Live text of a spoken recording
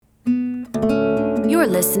are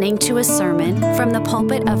listening to a sermon from the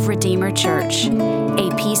pulpit of Redeemer Church, a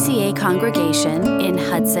PCA congregation in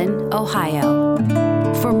Hudson, Ohio.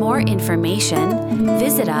 For more information,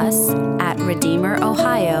 visit us at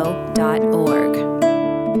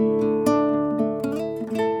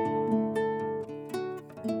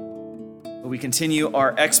redeemerohio.org. We continue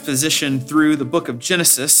our exposition through the book of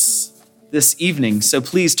Genesis this evening. So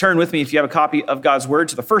please turn with me, if you have a copy of God's Word,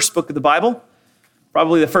 to the first book of the Bible,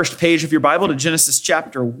 probably the first page of your Bible, to Genesis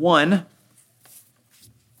chapter 1.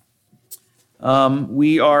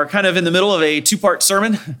 We are kind of in the middle of a two-part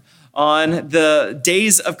sermon on the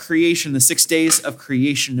days of creation, the 6 days of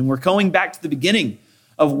creation. And we're going back to the beginning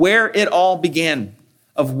of where it all began,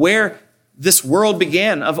 of where this world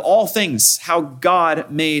began, of all things, how God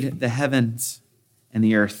made the heavens and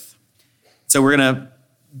the earth. So we're going to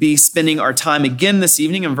be spending our time again this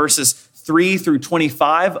evening in verses 3 through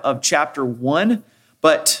 25 of chapter 1.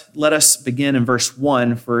 But let us begin in verse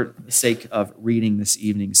 1 for the sake of reading this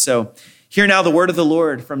evening. So hear now the word of the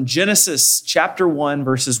Lord from Genesis chapter 1,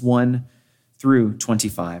 verses 1 through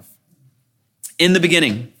 25. In the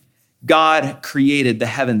beginning, God created the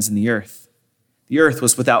heavens and the earth. The earth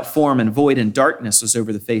was without form and void, and darkness was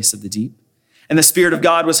over the face of the deep. And the Spirit of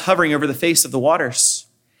God was hovering over the face of the waters.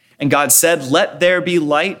 And God said, "Let there be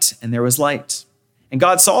light," and there was light. And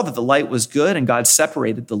God saw that the light was good, and God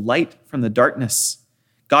separated the light from the darkness.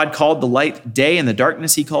 God called the light day, and the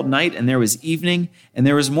darkness he called night, and there was evening, and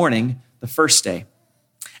there was morning, the first day.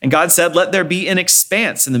 And God said, "Let there be an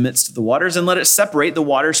expanse in the midst of the waters, and let it separate the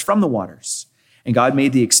waters from the waters." And God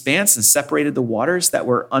made the expanse and separated the waters that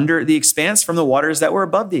were under the expanse from the waters that were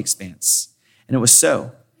above the expanse. And it was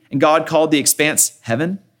so. And God called the expanse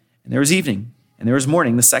heaven, and there was evening, and there was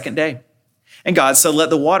morning, the second day. And God said, "Let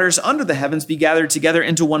the waters under the heavens be gathered together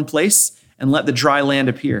into one place, and let the dry land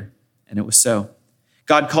appear." And it was so.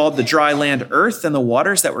 God called the dry land earth, and the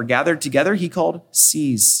waters that were gathered together he called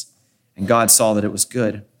seas. And God saw that it was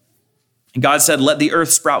good. And God said, "Let the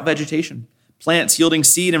earth sprout vegetation, plants yielding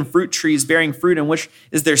seed, and fruit trees bearing fruit, in which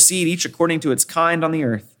is their seed, each according to its kind on the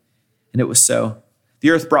earth." And it was so. The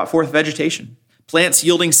earth brought forth vegetation, plants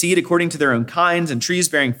yielding seed according to their own kinds, and trees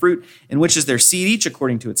bearing fruit, in which is their seed, each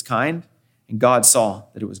according to its kind. And God saw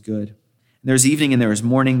that it was good. And there was evening, and there was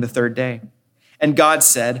morning, the third day. And God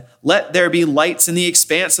said, "Let there be lights in the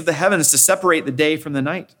expanse of the heavens to separate the day from the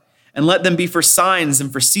night. And let them be for signs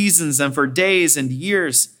and for seasons and for days and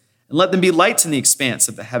years. And let them be lights in the expanse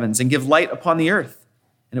of the heavens and give light upon the earth."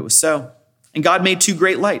 And it was so. And God made two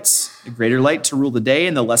great lights, the greater light to rule the day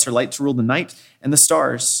and the lesser light to rule the night, and the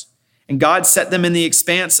stars. And God set them in the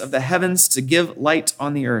expanse of the heavens to give light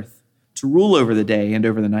on the earth, to rule over the day and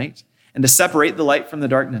over the night, and to separate the light from the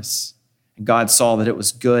darkness. And God saw that it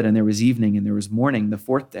was good, and there was evening, and there was morning, the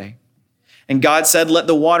fourth day. And God said, "Let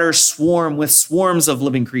the waters swarm with swarms of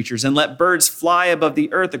living creatures, and let birds fly above the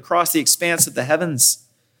earth across the expanse of the heavens."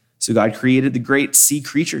 So God created the great sea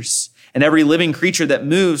creatures, and every living creature that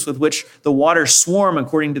moves, with which the waters swarm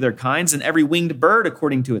according to their kinds, and every winged bird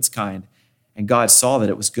according to its kind. And God saw that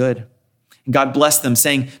it was good. And God blessed them,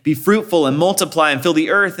 saying, "Be fruitful and multiply, and fill the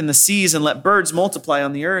earth and the seas, and let birds multiply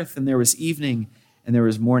on the earth." And there was evening, and there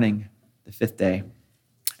was morning, the fifth day.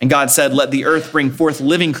 And God said, "Let the earth bring forth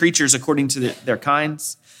living creatures according to their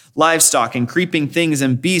kinds, livestock and creeping things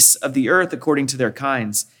and beasts of the earth according to their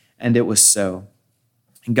kinds." And it was so.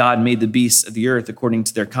 And God made the beasts of the earth according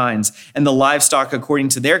to their kinds, and the livestock according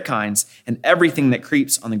to their kinds, and everything that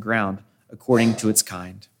creeps on the ground according to its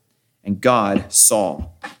kind. And God saw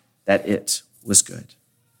that it was good.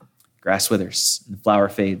 Grass withers and the flower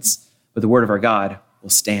fades, but the word of our God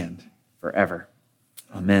will stand forever.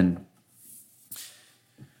 Amen.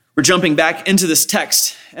 We're jumping back into this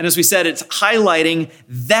text, and as we said, it's highlighting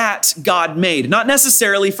that God made. Not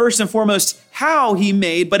necessarily, first and foremost, how he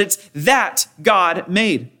made, but it's that God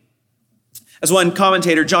made. As one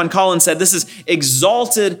commentator, John Collins, said, this is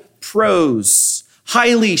exalted prose,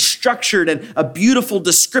 highly structured, and a beautiful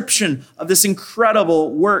description of this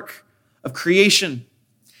incredible work of creation.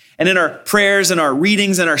 And in our prayers and our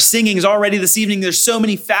readings and our singings already this evening, there's so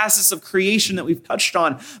many facets of creation that we've touched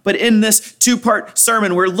on. But in this two-part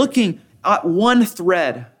sermon, we're looking at one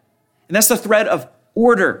thread, and that's the thread of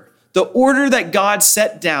order, the order that God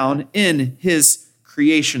set down in his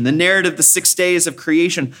creation. The narrative, the 6 days of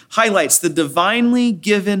creation, highlights the divinely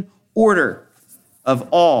given order of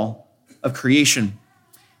all of creation.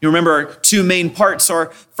 You remember our two main parts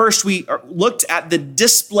are, first, we looked at the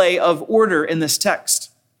display of order in this text.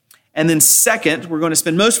 And then second, we're going to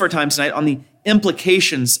spend most of our time tonight on the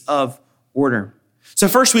implications of order. So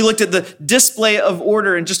first, we looked at the display of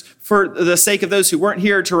order, and just for the sake of those who weren't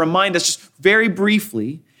here, to remind us just very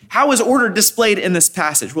briefly How is order displayed in this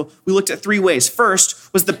passage? Well, we looked at three ways.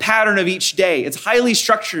 First was the pattern of each day. It's highly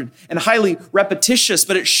structured and highly repetitious,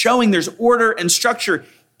 but it's showing there's order and structure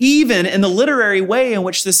even in the literary way in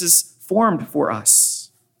which this is formed for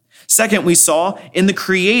us. Second, we saw in the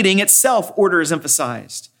creating itself, order is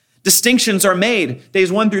emphasized. Distinctions are made.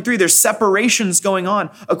 Days 1 through 3, there's separations going on.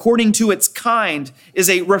 According to its kind is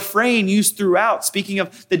a refrain used throughout, speaking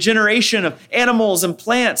of the generation of animals and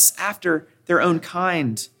plants after their own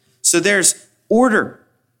kind. So there's order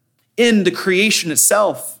in the creation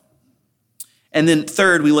itself. And then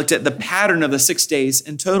third, we looked at the pattern of the 6 days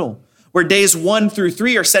in total, where days 1 through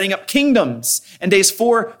 3 are setting up kingdoms, and days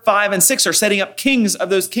 4, 5, and 6 are setting up kings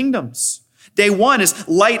of those kingdoms. Day 1 is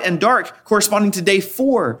light and dark, corresponding to day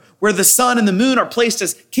 4, where the sun and the moon are placed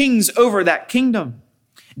as kings over that kingdom.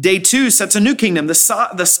 Day 2 sets a new kingdom, the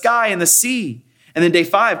sky and the sea. And then day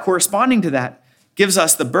 5, corresponding to that, gives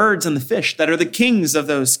us the birds and the fish that are the kings of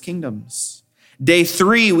those kingdoms. Day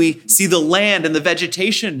 3, we see the land and the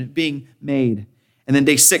vegetation being made. And then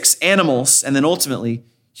day 6, animals, and then ultimately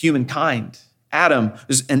humankind. Adam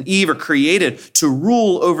and Eve are created to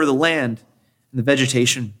rule over the land and the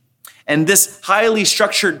vegetation. And this highly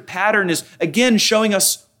structured pattern is again showing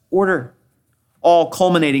us order, all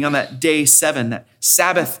culminating on that day 7, that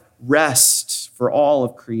Sabbath rest for all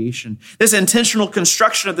of creation. This intentional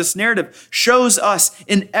construction of this narrative shows us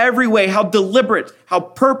in every way how deliberate, how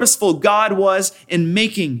purposeful God was in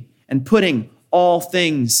making and putting all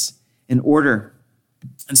things in order.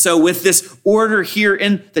 And so with this order here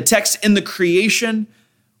in the text, in the creation,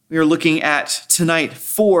 we are looking at tonight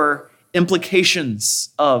 4 implications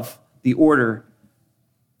of the order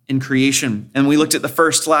in creation. And we looked at the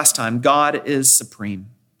first last time. God is supreme.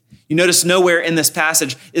 You notice nowhere in this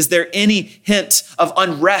passage is there any hint of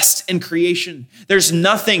unrest in creation. There's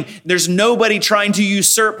nobody trying to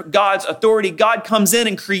usurp God's authority. God comes in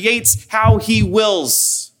and creates how he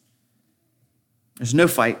wills. There's no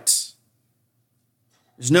fight.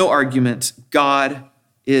 There's no argument. God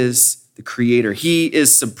is the creator. He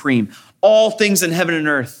is supreme. All things in heaven and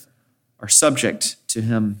earth are subject to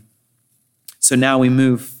him. So now we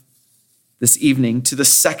move this evening to the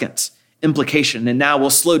second implication. And now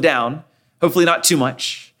we'll slow down, hopefully not too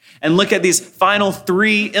much, and look at these final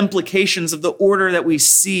 3 implications of the order that we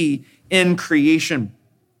see in creation.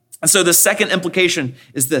 And so the second implication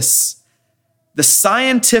is this: the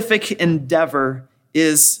scientific endeavor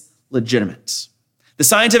is legitimate. The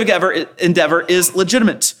scientific endeavor is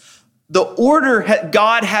legitimate. The order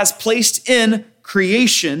God has placed in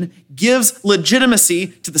creation gives legitimacy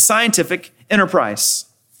to the scientific enterprise.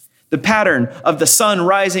 The pattern of the sun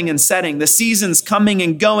rising and setting, the seasons coming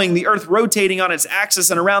and going, the earth rotating on its axis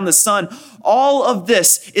and around the sun, all of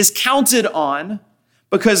this is counted on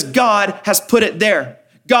because God has put it there.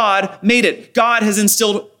 God made it. God has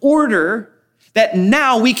instilled order that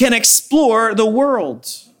now we can explore the world.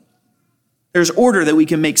 There's order that we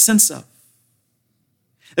can make sense of.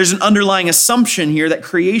 There's an underlying assumption here that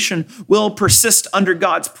creation will persist under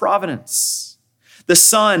God's providence. The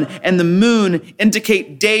sun and the moon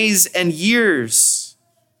indicate days and years,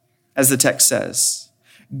 as the text says.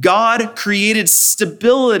 God created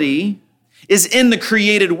stability is in the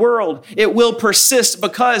created world. It will persist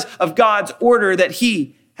because of God's order that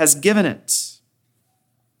he has given it.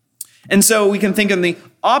 And so we can think in the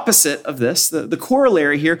opposite of this, the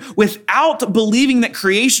corollary here, without believing that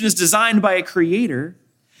creation is designed by a creator,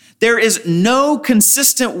 there is no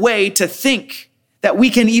consistent way to think that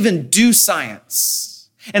we can even do science.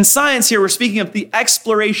 And science here, we're speaking of the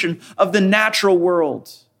exploration of the natural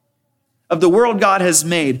world, of the world God has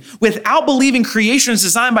made. Without believing creation is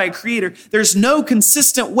designed by a creator, there's no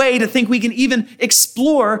consistent way to think we can even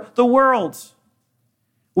explore the world.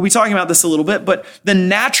 We'll be talking about this a little bit, but the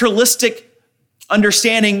naturalistic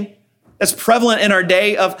understanding that's prevalent in our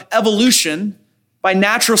day of evolution by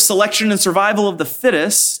natural selection and survival of the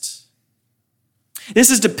fittest,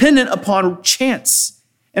 this is dependent upon chance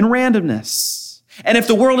and randomness. And if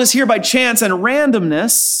the world is here by chance and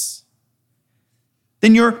randomness,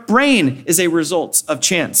 then your brain is a result of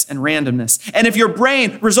chance and randomness. And if your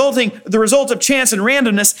brain the result of chance and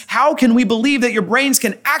randomness, how can we believe that your brains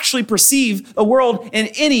can actually perceive the world in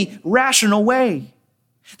any rational way?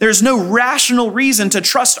 There's no rational reason to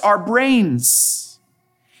trust our brains.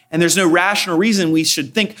 And there's no rational reason we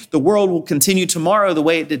should think the world will continue tomorrow the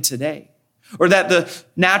way it did today, or that the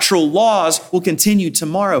natural laws will continue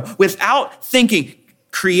tomorrow. Without thinking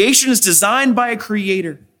creation is designed by a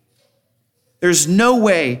creator, there's no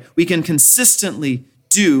way we can consistently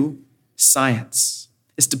do science.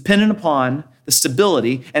 It's dependent upon the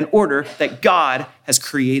stability and order that God has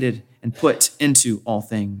created and put into all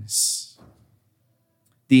things.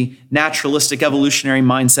 The naturalistic evolutionary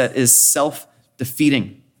mindset is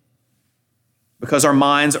self-defeating because our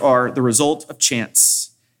minds are the result of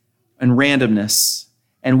chance and randomness,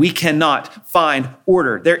 and we cannot find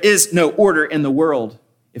order. There is no order in the world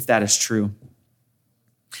if that is true.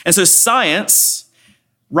 And so science,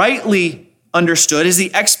 rightly understood, is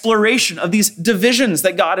the exploration of these divisions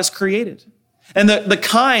that God has created and the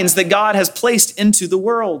kinds that God has placed into the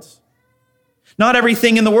world. Not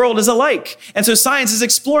everything in the world is alike. And so science is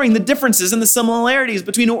exploring the differences and the similarities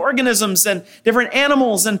between organisms and different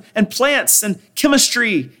animals and plants and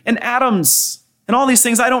chemistry and atoms and all these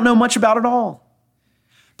things I don't know much about at all.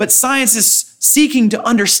 But science is seeking to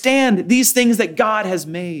understand these things that God has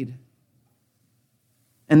made.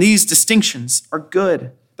 And these distinctions are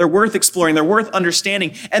good. They're worth exploring, they're worth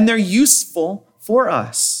understanding, and they're useful for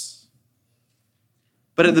us.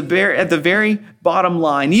 But at the very bottom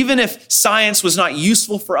line, even if science was not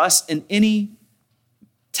useful for us in any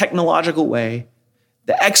technological way,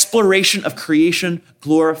 the exploration of creation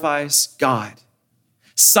glorifies God.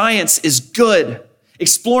 Science is good.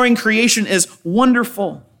 Exploring creation is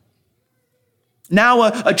wonderful. Now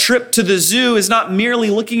a trip to the zoo is not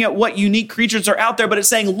merely looking at what unique creatures are out there, but it's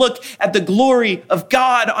saying, look at the glory of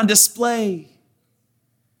God on display.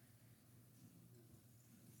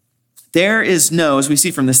 There is no, as we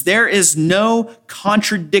see from this, there is no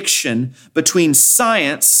contradiction between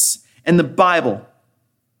science and the Bible.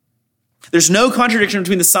 There's no contradiction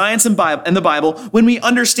between the science and the Bible when we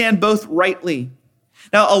understand both rightly.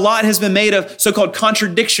 Now, a lot has been made of so-called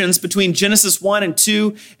contradictions between Genesis 1 and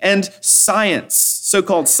 2 and science,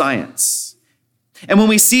 so-called science. And when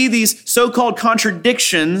we see these so-called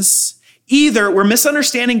contradictions, either we're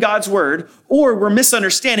misunderstanding God's word or we're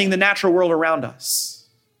misunderstanding the natural world around us.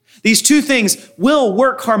 These two things will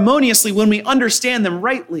work harmoniously when we understand them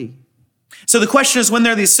rightly. So the question is, when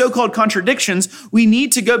there are these so-called contradictions, we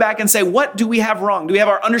need to go back and say, what do we have wrong? Do we have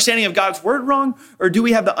our understanding of God's word wrong? Or do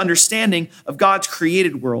we have the understanding of God's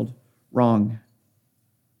created world wrong?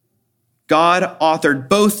 God authored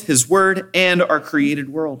both his word and our created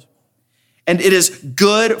world. And it is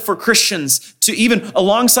good for Christians to, even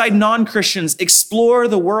alongside non-Christians, explore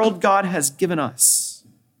the world God has given us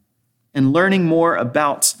and learning more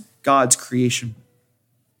about God's creation.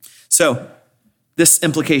 So this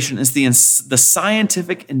implication is the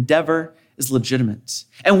scientific endeavor is legitimate.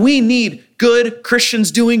 And we need good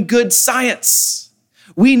Christians doing good science.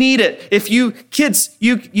 We need it. If you kids,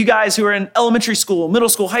 you guys who are in elementary school, middle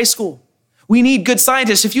school, high school, we need good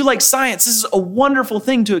scientists. If you like science, this is a wonderful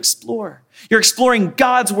thing to explore. You're exploring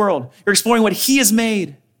God's world. You're exploring what he has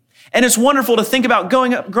made. And it's wonderful to think about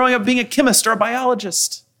growing up being a chemist or a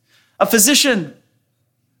biologist, a physician.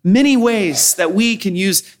 Many ways that we can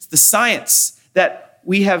use the science that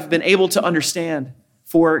we have been able to understand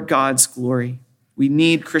for God's glory. We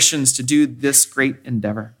need Christians to do this great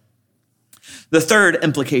endeavor. The third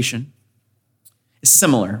implication is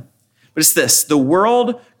similar, but it's this: the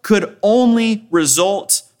world could only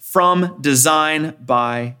result from design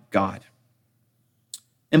by God.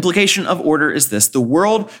 Implication of order is this: the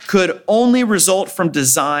world could only result from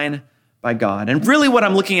design by God. And really what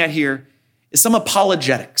I'm looking at here is some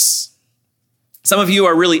apologetics. Some of you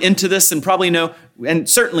are really into this and probably know, and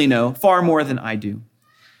certainly know, far more than I do.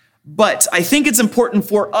 But I think it's important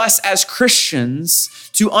for us as Christians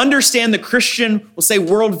to understand the Christian, we'll say,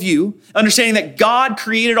 worldview, understanding that God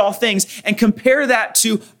created all things, and compare that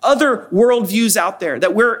to other worldviews out there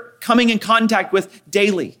that we're coming in contact with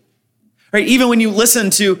daily. Right? Even when you listen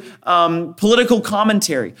to political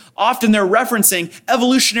commentary, often they're referencing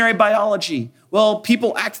evolutionary biology. Well,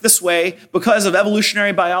 people act this way because of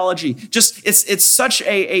evolutionary biology. Just it's such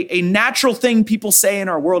a natural thing people say in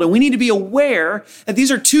our world. And we need to be aware that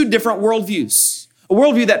these are two different worldviews. A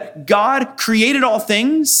worldview that God created all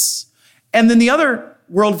things. And then the other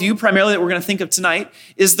worldview, primarily that we're going to think of tonight,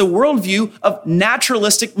 is the worldview of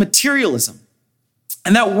naturalistic materialism.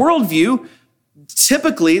 And that worldview,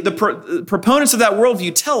 typically, the proponents of that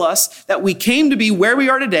worldview tell us that we came to be where we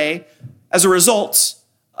are today as a result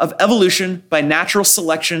of evolution by natural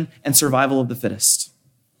selection and survival of the fittest.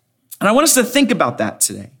 And I want us to think about that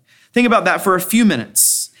today. Think about that for a few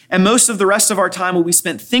minutes. And most of the rest of our time will be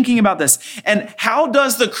spent thinking about this. And how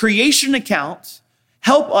does the creation account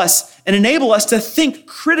help us and enable us to think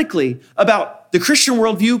critically about the Christian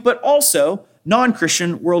worldview, but also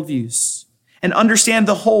non-Christian worldviews, and understand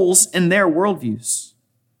the holes in their worldviews?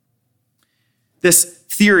 This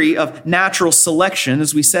theory of natural selection,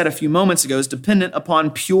 as we said a few moments ago, is dependent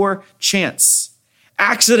upon pure chance.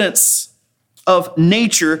 Accidents of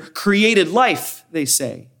nature created life, they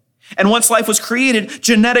say. And once life was created,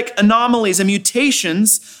 genetic anomalies and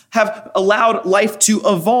mutations have allowed life to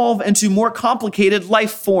evolve into more complicated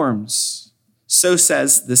life forms. So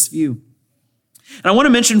says this view. And I want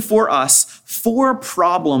to mention for us 4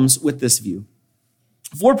 problems with this view.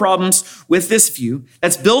 4 problems with this view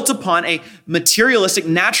that's built upon a materialistic,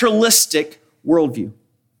 naturalistic worldview.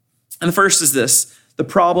 And the first is this: the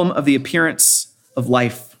problem of the appearance of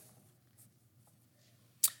life.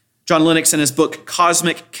 John Lennox, in his book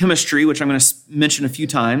Cosmic Chemistry, which I'm going to mention a few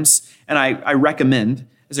times, and I recommend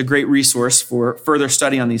as a great resource for further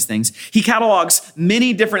study on these things, he catalogs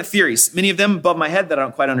many different theories, many of them above my head that I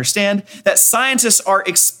don't quite understand, that scientists are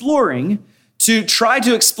exploring to try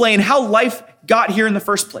to explain how life got here in the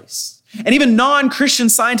first place. And even non-Christian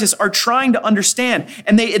scientists are trying to understand,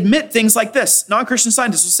 and they admit things like this. Non-Christian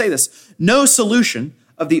scientists will say this: no solution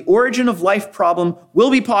of the origin of life problem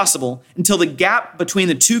will be possible until the gap between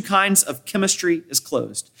the 2 kinds of chemistry is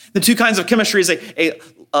closed. The 2 kinds of chemistry is a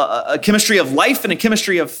chemistry of life and a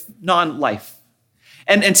chemistry of non-life.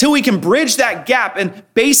 And until we can bridge that gap in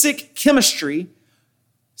basic chemistry,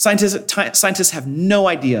 scientists have no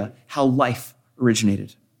idea how life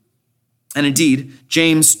originated. And indeed,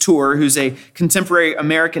 James Tour, who's a contemporary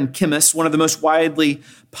American chemist, one of the most widely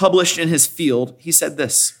published in his field, he said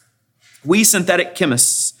this: "We synthetic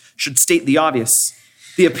chemists should state the obvious.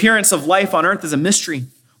 The appearance of life on Earth is a mystery.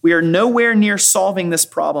 We are nowhere near solving this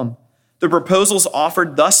problem. The proposals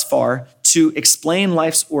offered thus far to explain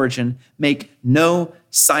life's origin make no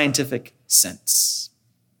scientific sense."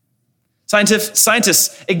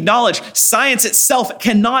 Scientists acknowledge science itself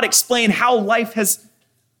cannot explain how life has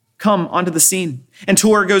come onto the scene. And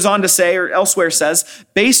Tour goes on to say, or elsewhere says,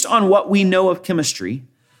 based on what we know of chemistry,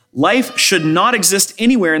 life should not exist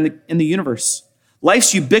anywhere in the universe.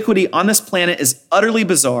 Life's ubiquity on this planet is utterly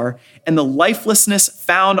bizarre, and the lifelessness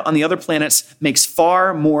found on the other planets makes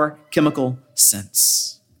far more chemical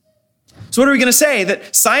sense. So what are we going to say?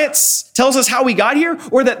 That science tells us how we got here,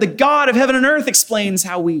 or that the God of heaven and earth explains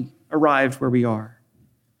how we arrived where we are?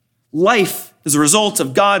 Life is a result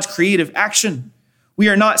of God's creative action. We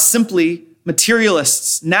are not simply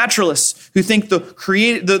materialists, naturalists who think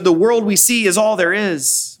the world we see is all there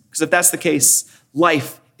is. Because if that's the case,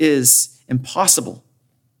 life is impossible.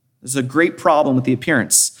 There's a great problem with the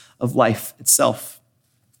appearance of life itself.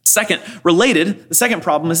 Second, related, the second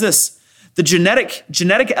problem is this: the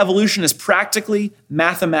genetic evolution is practically,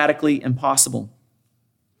 mathematically impossible.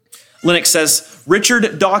 Lennox says,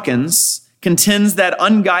 Richard Dawkins contends that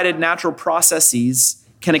unguided natural processes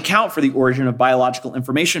can account for the origin of biological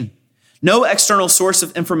information. No external source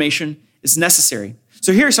of information is necessary.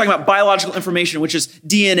 So here he's talking about biological information, which is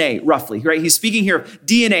DNA, roughly, right? He's speaking here of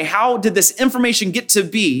DNA. How did this information get to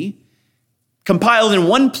be compiled in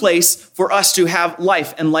one place for us to have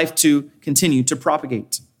life and life to continue to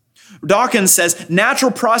propagate? Dawkins says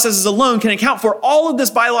natural processes alone can account for all of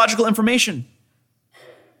this biological information.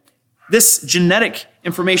 This genetic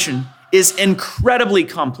information is incredibly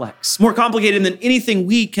complex, more complicated than anything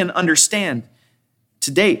we can understand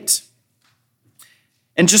to date.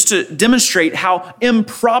 And just to demonstrate how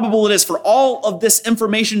improbable it is for all of this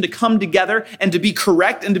information to come together and to be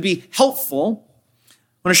correct and to be helpful,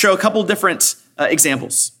 I want to show a couple different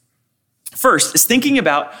examples. First is thinking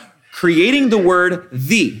about creating the word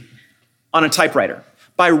 "the" on a typewriter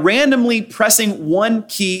by randomly pressing one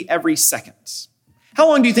key every second. How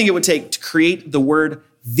long do you think it would take to create the word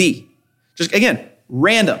 "the"? Just again,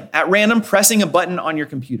 at random, pressing a button on your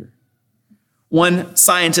computer. One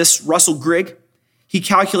scientist, Russell Grigg, he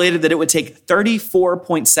calculated that it would take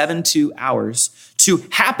 34.72 hours to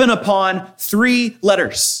happen upon 3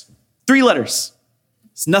 letters. 3 letters.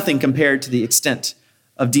 It's nothing compared to the extent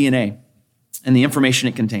of DNA and the information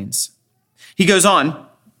it contains. He goes on,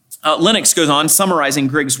 Lennox goes on, summarizing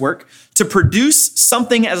Grigg's work, to produce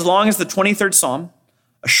something as long as the 23rd Psalm,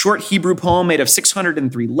 a short Hebrew poem made of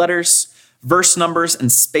 603 letters, verse numbers,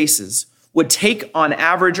 and spaces, would take on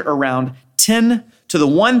average around 10 to the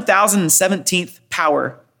 1017th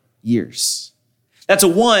power years. That's a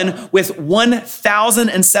 1 with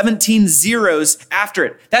 1017 zeros after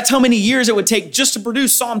it. That's how many years it would take just to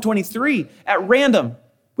produce Psalm 23 at random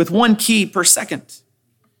with 1 key per second.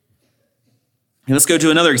 And let's go to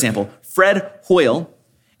another example. Fred Hoyle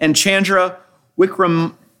and Chandra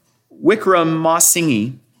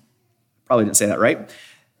Wickramasinghe, probably didn't say that right.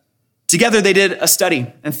 Together they did a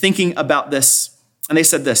study and thinking about this, and they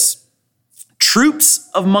said this: troops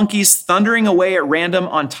of monkeys thundering away at random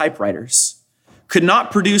on typewriters could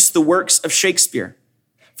not produce the works of Shakespeare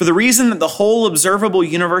for the reason that the whole observable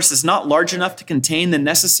universe is not large enough to contain the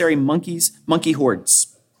necessary monkey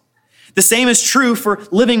hordes. The same is true for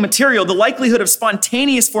living material. The likelihood of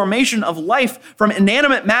spontaneous formation of life from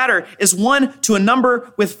inanimate matter is 1 to a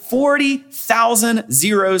number with 40,000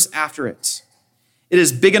 zeros after it. It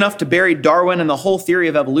is big enough to bury Darwin and the whole theory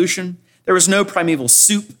of evolution. There was no primeval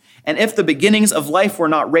soup, and if the beginnings of life were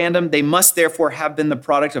not random, they must therefore have been the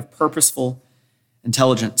product of purposeful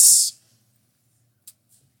intelligence.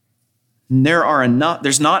 And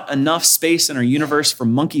there's not enough space in our universe for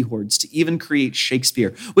monkey hordes to even create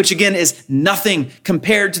Shakespeare, which again is nothing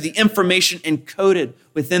compared to the information encoded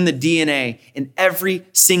within the DNA in every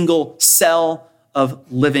single cell of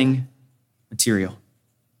living material.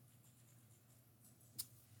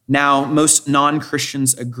 Now, most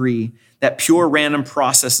non-Christians agree that pure random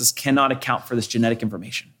processes cannot account for this genetic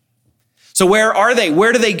information. So where are they?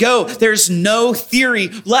 Where do they go? There's no theory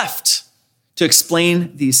left to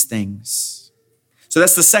explain these things. So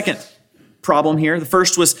that's the second problem here. The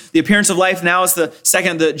first was the appearance of life. Now is the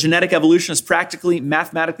second, the genetic evolution is practically,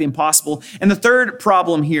 mathematically impossible. And the third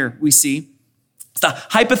problem here we see, the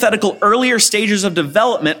hypothetical earlier stages of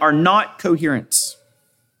development are not coherent.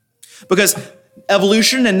 Because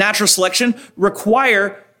evolution and natural selection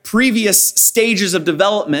require previous stages of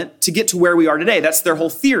development to get to where we are today. That's their whole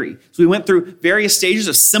theory. So we went through various stages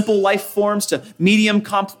of simple life forms to medium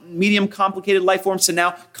complicated life forms to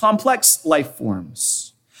now complex life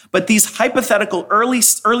forms. But these hypothetical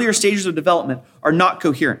earlier stages of development are not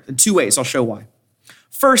coherent in two ways. I'll show why.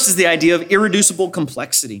 First is the idea of irreducible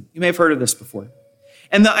complexity. You may have heard of this before.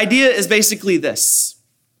 And the idea is basically this.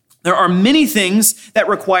 There are many things that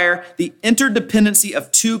require the interdependency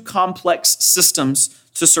of two complex systems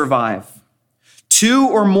to survive. Two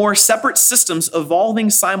or more separate systems evolving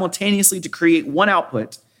simultaneously to create one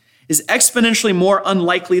output is exponentially more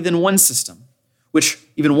unlikely than one system, which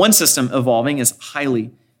even one system evolving is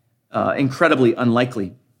incredibly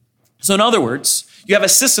unlikely. So in other words, you have a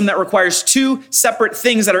system that requires two separate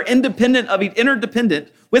things that are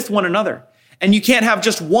interdependent with one another. And you can't have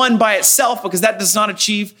just one by itself because that does not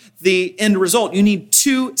achieve the end result. You need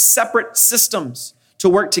two separate systems to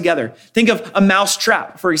work together. Think of a mouse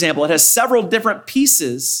trap, for example. It has several different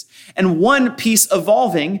pieces, and one piece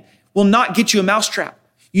evolving will not get you a mouse trap.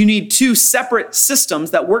 You need two separate systems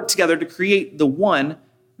that work together to create the one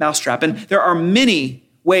mouse trap. And there are many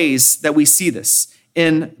ways that we see this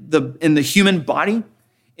in the human body,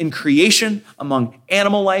 in creation, among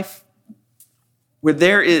animal life, where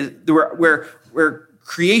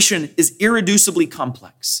creation is irreducibly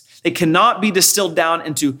complex. It cannot be distilled down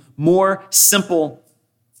into more simple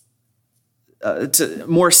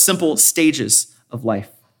stages of life.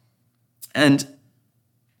 And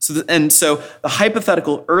so the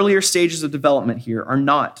hypothetical earlier stages of development here are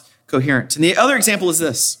not coherent. And the other example is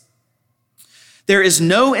this. There is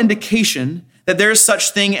no indication that there is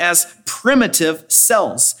such thing as primitive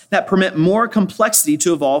cells that permit more complexity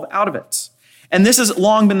to evolve out of it. And this has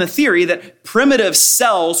long been the theory that primitive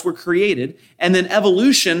cells were created and then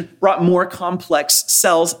evolution brought more complex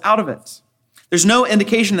cells out of it. There's no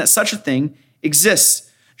indication that such a thing exists.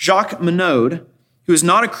 Jacques Monod, who is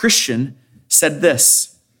not a Christian, said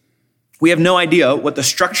this: "We have no idea what the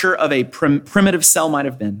structure of a primitive cell might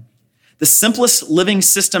have been. The simplest living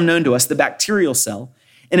system known to us, the bacterial cell,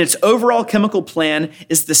 in its overall chemical plan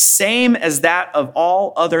is the same as that of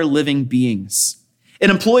all other living beings. It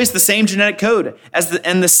employs the same genetic code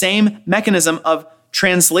and the same mechanism of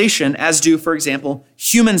translation as do, for example,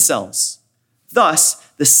 human cells. Thus,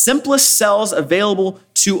 the simplest cells available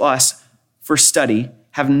to us for study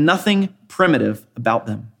have nothing primitive about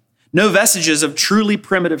them. No vestiges of truly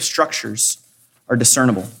primitive structures are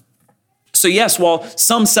discernible." So yes, while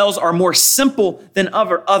some cells are more simple than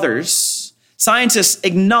others, scientists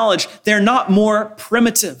acknowledge they're not more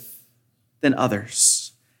primitive than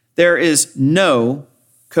others. There is no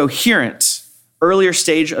coherent earlier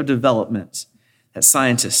stage of development that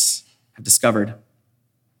scientists have discovered.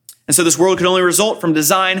 And so this world could only result from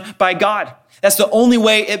design by God. That's the only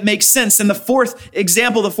way it makes sense. And the fourth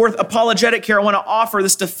example, the fourth apologetic here I want to offer,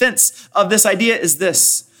 this defense of this idea is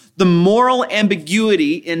this: the moral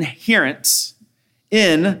ambiguity inherent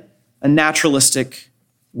in a naturalistic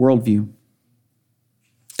worldview.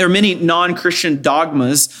 There are many non-Christian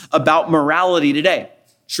dogmas about morality today.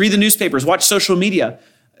 Just read the newspapers, watch social media,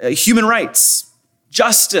 human rights,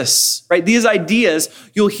 justice, right? These ideas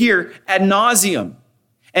you'll hear ad nauseum.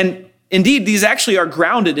 And indeed, these actually are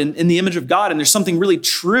grounded in the image of God, and there's something really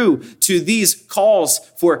true to these calls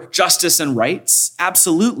for justice and rights,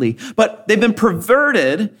 absolutely. But they've been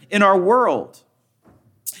perverted in our world.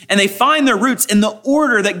 and they find their roots in the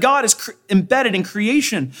order that God has embedded in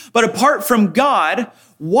creation. But apart from God,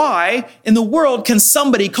 why in the world can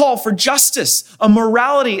somebody call for justice, a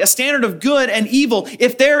morality, a standard of good and evil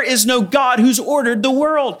if there is no God who's ordered the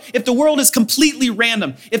world? If the world is completely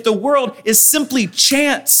random, if the world is simply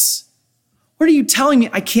chance, what are you telling me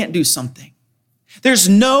I can't do something? There's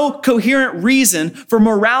no coherent reason for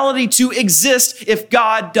morality to exist if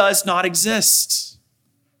God does not exist.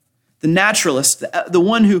 The naturalist, the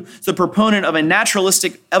one who's the proponent of a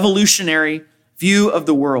naturalistic evolutionary view of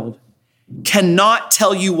the world, cannot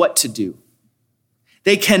tell you what to do.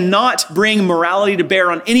 They cannot bring morality to bear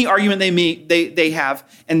on any argument they have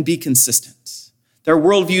and be consistent. Their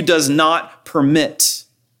worldview does not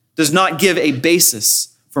give a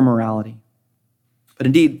basis for morality. But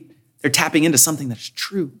indeed, they're tapping into something that is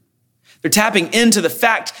true. They're tapping into the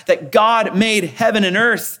fact that God made heaven and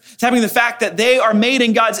earth, tapping into the fact that they are made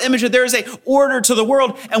in God's image, that there is an order to the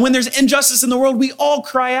world. And when there's injustice in the world, we all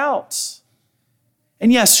cry out.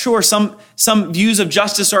 And yes, sure, some views of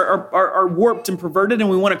justice are warped and perverted, and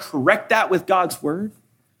we want to correct that with God's word.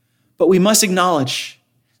 But we must acknowledge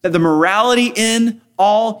that the morality in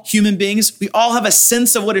all human beings, we all have a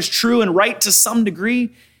sense of what is true and right to some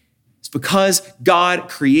degree. It's because God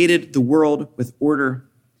created the world with order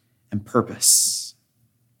and purpose.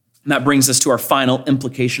 And that brings us to our final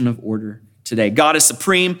implication of order today. God is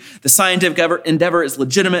supreme. The scientific endeavor is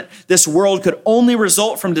legitimate. This world could only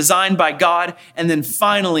result from design by God. And then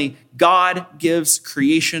finally, God gives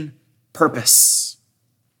creation purpose.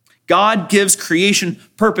 God gives creation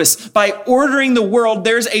purpose. By ordering the world,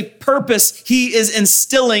 there's a purpose he is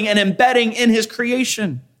instilling and embedding in his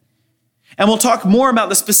creation. And we'll talk more about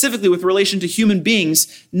this specifically with relation to human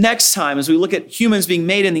beings next time as we look at humans being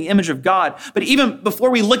made in the image of God. But even before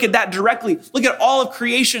we look at that directly, look at all of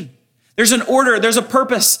creation. There's an order, there's a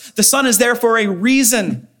purpose. The sun is there for a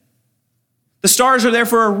reason. The stars are there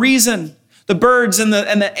for a reason. The birds and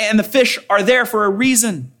the fish are there for a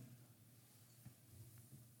reason.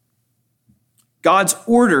 God's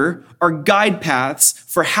order are guide paths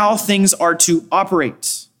for how things are to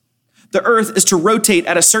operate. The earth is to rotate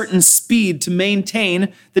at a certain speed to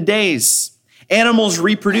maintain the days. Animals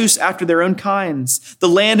reproduce after their own kinds. The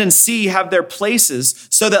land and sea have their places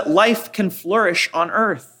so that life can flourish on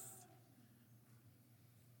earth.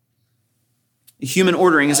 Human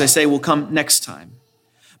ordering, as I say, will come next time.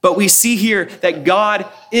 But we see here that God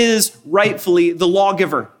is rightfully the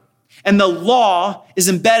lawgiver. And the law is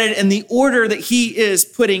embedded in the order that he is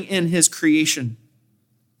putting in his creation.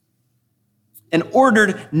 An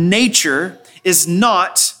ordered nature is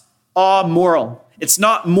not amoral. It's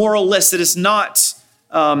not moralist. It is not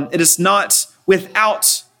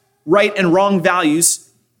without right and wrong values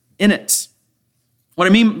in it. What I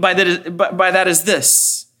mean by that is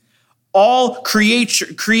this. All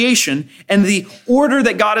creation and the order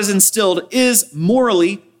that God has instilled is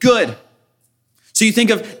morally good. So you think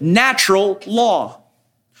of natural law,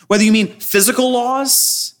 whether you mean physical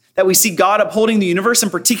laws, that we see God upholding the universe in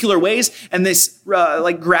particular ways, and this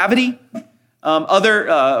like gravity,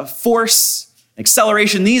 other force,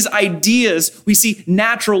 acceleration, these ideas, we see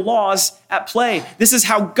natural laws at play. This is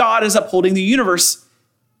how God is upholding the universe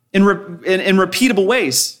in repeatable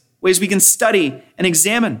ways we can study and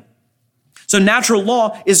examine. So natural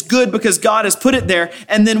law is good because God has put it there,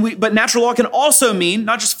 but natural law can also mean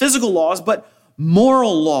not just physical laws, but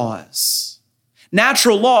moral laws.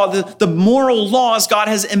 Natural law, the moral laws God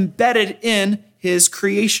has embedded in his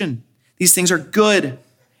creation. These things are good,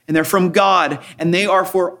 and they're from God, and they are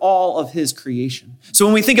for all of his creation. So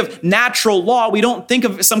when we think of natural law, we don't think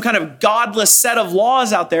of some kind of godless set of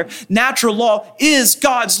laws out there. Natural law is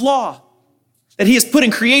God's law that he has put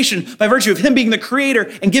in creation by virtue of him being the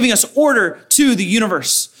creator and giving us order to the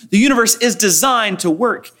universe. The universe is designed to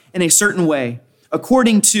work in a certain way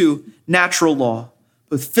according to natural law,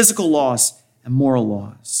 both physical laws and moral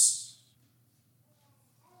laws.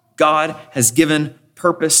 God has given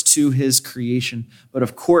purpose to his creation. But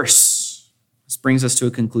of course, this brings us to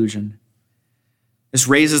a conclusion. This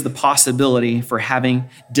raises the possibility for having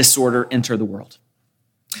disorder enter the world.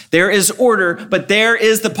 There is order, but there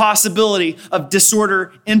is the possibility of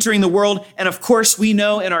disorder entering the world. And of course, we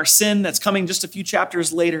know in our sin that's coming just a few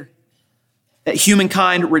chapters later that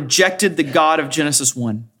humankind rejected the God of Genesis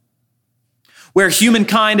 1. Where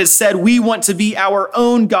humankind has said, we want to be our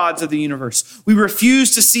own gods of the universe. We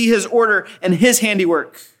refuse to see his order and his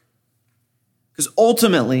handiwork. Because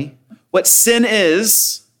ultimately, what sin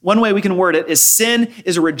is, one way we can word it, is sin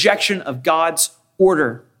is a rejection of God's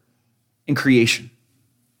order in creation.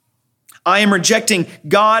 I am rejecting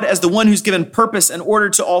God as the one who's given purpose and order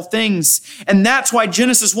to all things. And that's why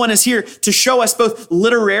Genesis 1 is here to show us both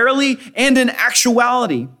literally and in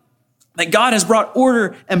actuality that God has brought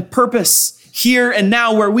order and purpose here and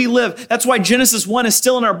now where we live. That's why Genesis 1 is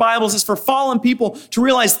still in our Bibles, is for fallen people to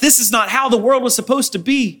realize this is not how the world was supposed to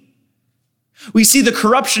be. We see the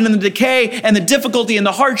corruption and the decay and the difficulty and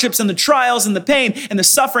the hardships and the trials and the pain and the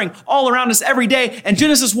suffering all around us every day. And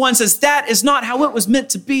Genesis 1 says that is not how it was meant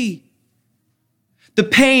to be. The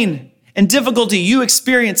pain and difficulty you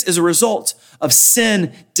experience is a result of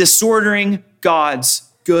sin disordering God's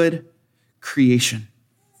good creation.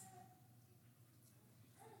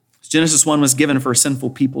 Genesis 1 was given for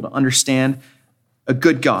sinful people to understand a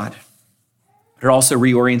good God. But it also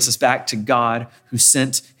reorients us back to God who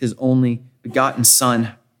sent his only begotten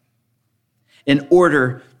Son in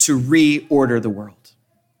order to reorder the world.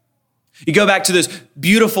 You go back to those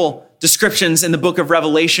beautiful descriptions in the book of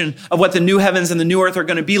Revelation of what the new heavens and the new earth are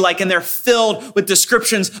going to be like, and they're filled with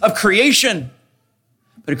descriptions of creation,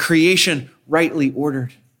 but a creation rightly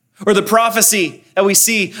ordered. Or the prophecy that we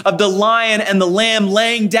see of the lion and the lamb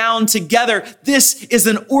laying down together. This is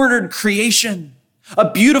an ordered creation,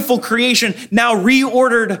 a beautiful creation now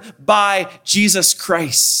reordered by Jesus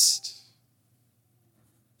Christ.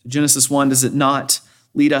 Genesis 1, does it not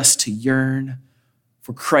lead us to yearn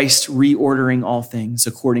for Christ reordering all things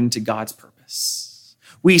according to God's purpose?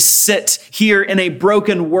 We sit here in a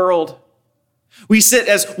broken world. We sit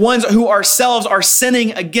as ones who ourselves are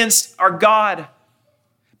sinning against our God,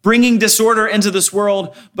 bringing disorder into this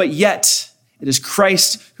world, but yet it is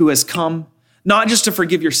Christ who has come, not just to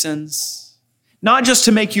forgive your sins, not just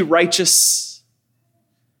to make you righteous,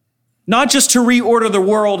 not just to reorder the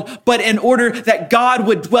world, but in order that God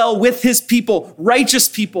would dwell with his people, righteous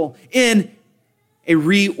people, in a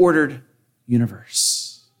reordered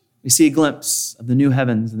universe. We see a glimpse of the new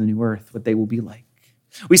heavens and the new earth, what they will be like.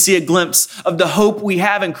 We see a glimpse of the hope we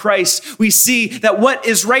have in Christ. We see that what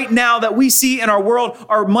is right now that we see in our world,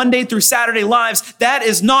 our Monday through Saturday lives, that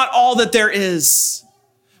is not all that there is.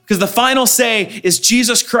 Because the final say is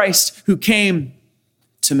Jesus Christ who came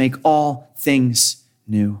to make all things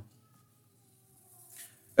new.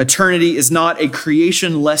 Eternity is not a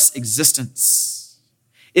creation-less existence.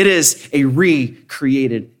 It is a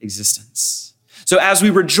recreated existence. So as we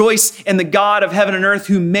rejoice in the God of heaven and earth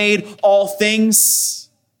who made all things,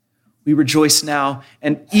 we rejoice now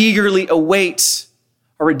and eagerly await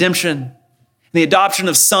our redemption. The adoption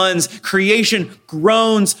of sons, creation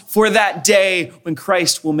groans for that day when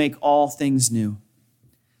Christ will make all things new.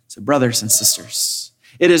 So brothers and sisters,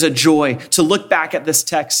 it is a joy to look back at this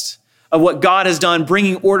text of what God has done,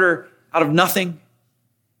 bringing order out of nothing.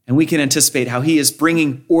 And we can anticipate how he is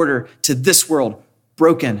bringing order to this world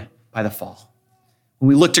broken by the fall. When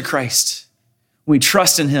we look to Christ, when we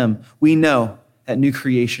trust in him, we know that new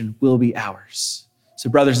creation will be ours. So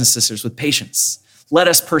brothers and sisters, with patience, let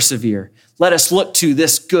us persevere. Let us look to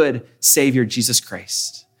this good Savior, Jesus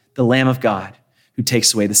Christ, the Lamb of God who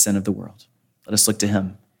takes away the sin of the world. Let us look to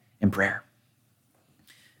him in prayer.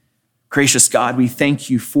 Gracious God, we thank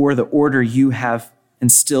you for the order you have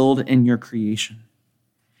instilled in your creation.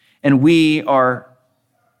 And we are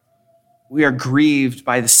grieved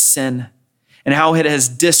by the sin and how it has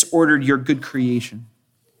disordered your good creation.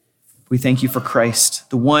 We thank you for Christ,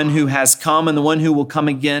 the one who has come and the one who will come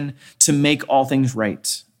again to make all things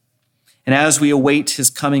right. And as we await his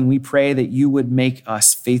coming, we pray that you would make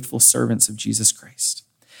us faithful servants of Jesus Christ.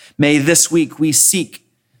 May this week we seek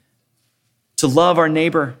to love our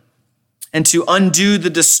neighbor and to undo the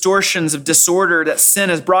distortions of disorder that sin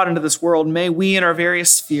has brought into this world. May we in our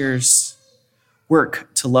various spheres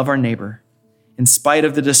work to love our neighbor in spite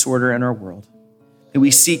of the disorder in our world. May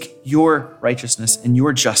we seek your righteousness and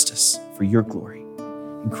your justice for your glory.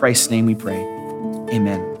 In Christ's name we pray.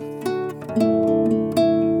 Amen.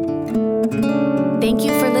 Thank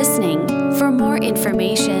you for listening. For more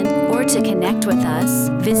information or to connect with us,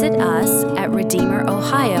 visit us at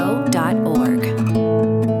redeemerohio.org.